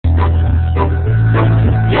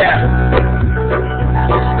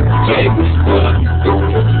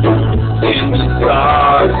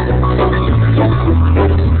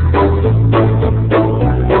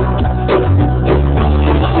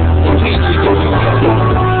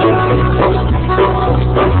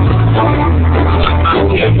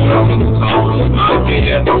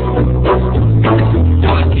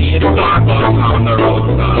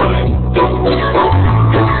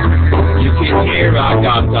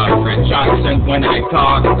a French accent when I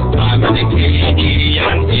talk. I'm an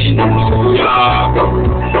Acadian in New York.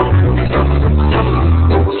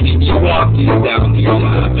 See me walking down the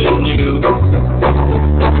avenue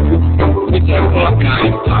with a book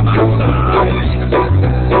knife on my side.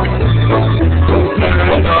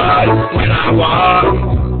 Paranoid when I walk.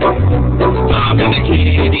 I'm an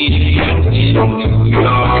Acadian in New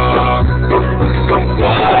York. Whoa,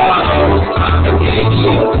 I'm a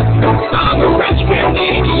Canadian. I'm a French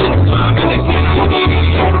Canadian. I'm an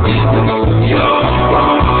Acadian in New York.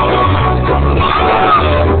 Whoa,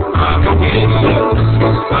 I'm a Canadian.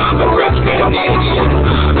 I'm a French Canadian.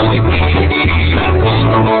 I'm an Acadian in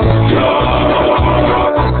New York.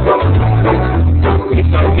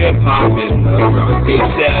 It's a hip hop in the rock, they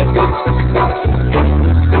said.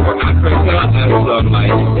 Africa, as some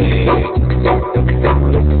might say.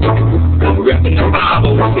 Repping the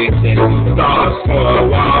Bible, fixing stars for a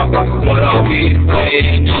while, but I'll be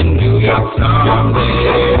playing in New York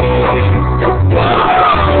someday.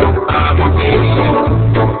 Wow, I'm a Canadian.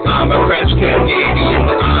 I'm a French Canadian.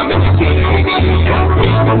 I'm a Canadian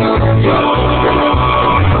in New York.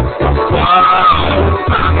 Wow,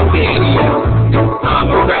 I'm a Canadian. I'm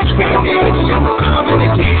a French Canadian. I'm a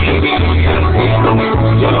Canadian in New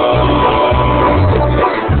York.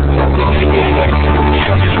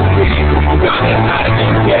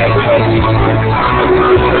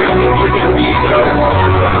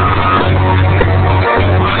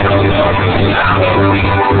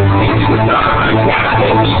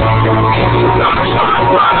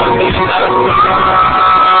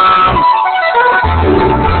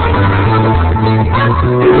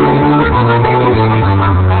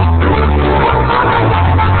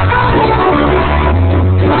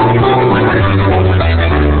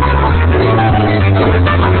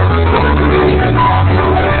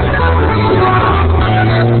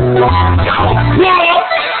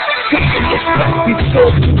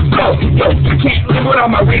 Yo, you can't live without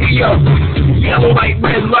my radio. Yellow light,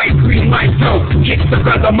 red light, green light, go.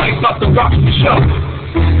 Jigzta-Acadian, mic off the rock the show.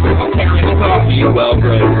 My parents taught me well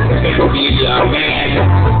bred to be a man.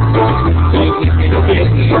 Music is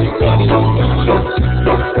business, buddy.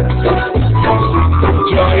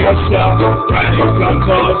 Enjoy yourself, writing some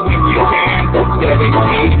calls when you can.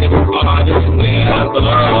 Dedicated artists never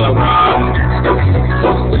around.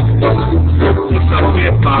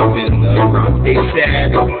 Hip hop in the rock, they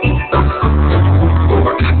said.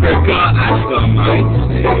 For Africa, as some might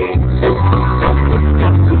say.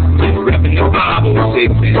 Been repping the Bible,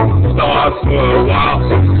 fixing stars for a while,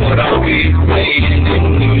 but I'll be playing in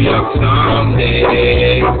New York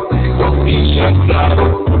someday. Be yourself,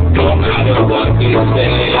 no matter what they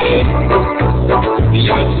say. Be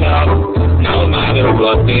yourself, no matter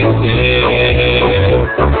what they say.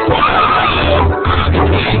 Wow, I'm a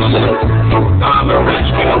Canadian. I'm a French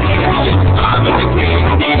Canadian. I'm an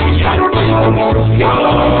Acadian in New York.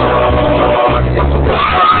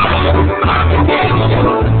 I'm a Canadian.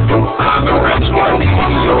 I'm a French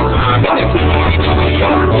Canadian. I'm an Acadian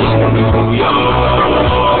in New York.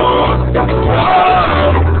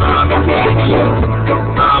 I'm a Canadian.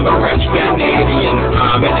 I'm a French Canadian.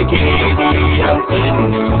 I'm an Acadian in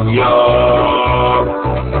New York.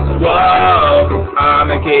 Whoa, I'm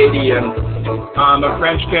Acadian. I'm a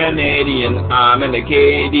French Canadian. I'm an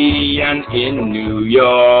Acadian in New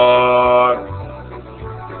York.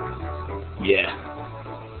 Yeah.